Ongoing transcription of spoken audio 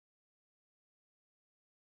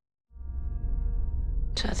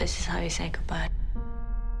So this is how you say goodbye.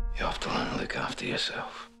 You have to learn to look after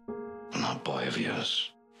yourself. And that boy of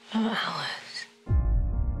yours. Oh, Alice.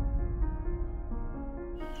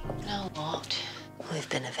 Now what? We've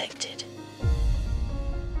been evicted.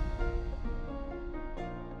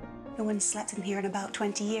 No one's slept in here in about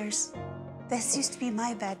 20 years. This used to be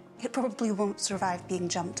my bed. It probably won't survive being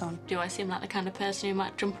jumped on. Do I seem like the kind of person who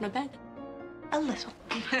might jump on a bed? A little.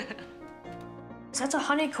 Is that a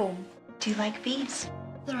honeycomb? Do you like bees?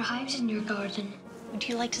 There are hives in your garden. Would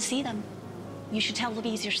you like to see them? You should tell the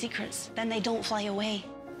bees your secrets. Then they don't fly away.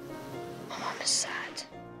 My mum is sad.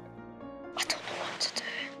 I don't know what to do.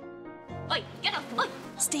 Oi, get up, oi!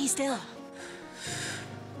 Stay still.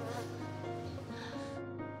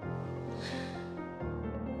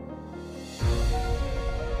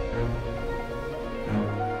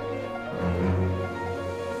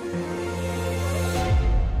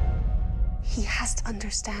 He has to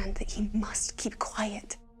understand that he must keep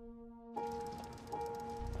quiet.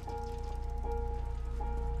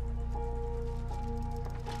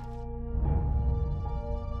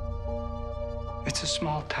 It's a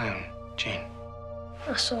small town, Jean.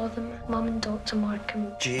 I saw them, Mum and Dr.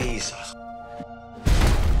 Markham. Jesus.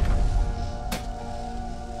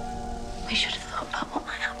 We should have thought about what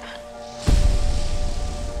might happen.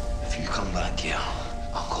 If you come back here,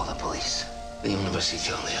 I'll call the police. Then you'll never see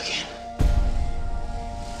Charlie again.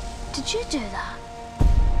 Did you do that?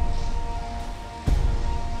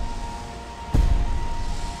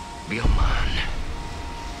 Be a man.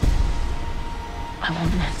 I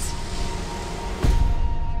want this.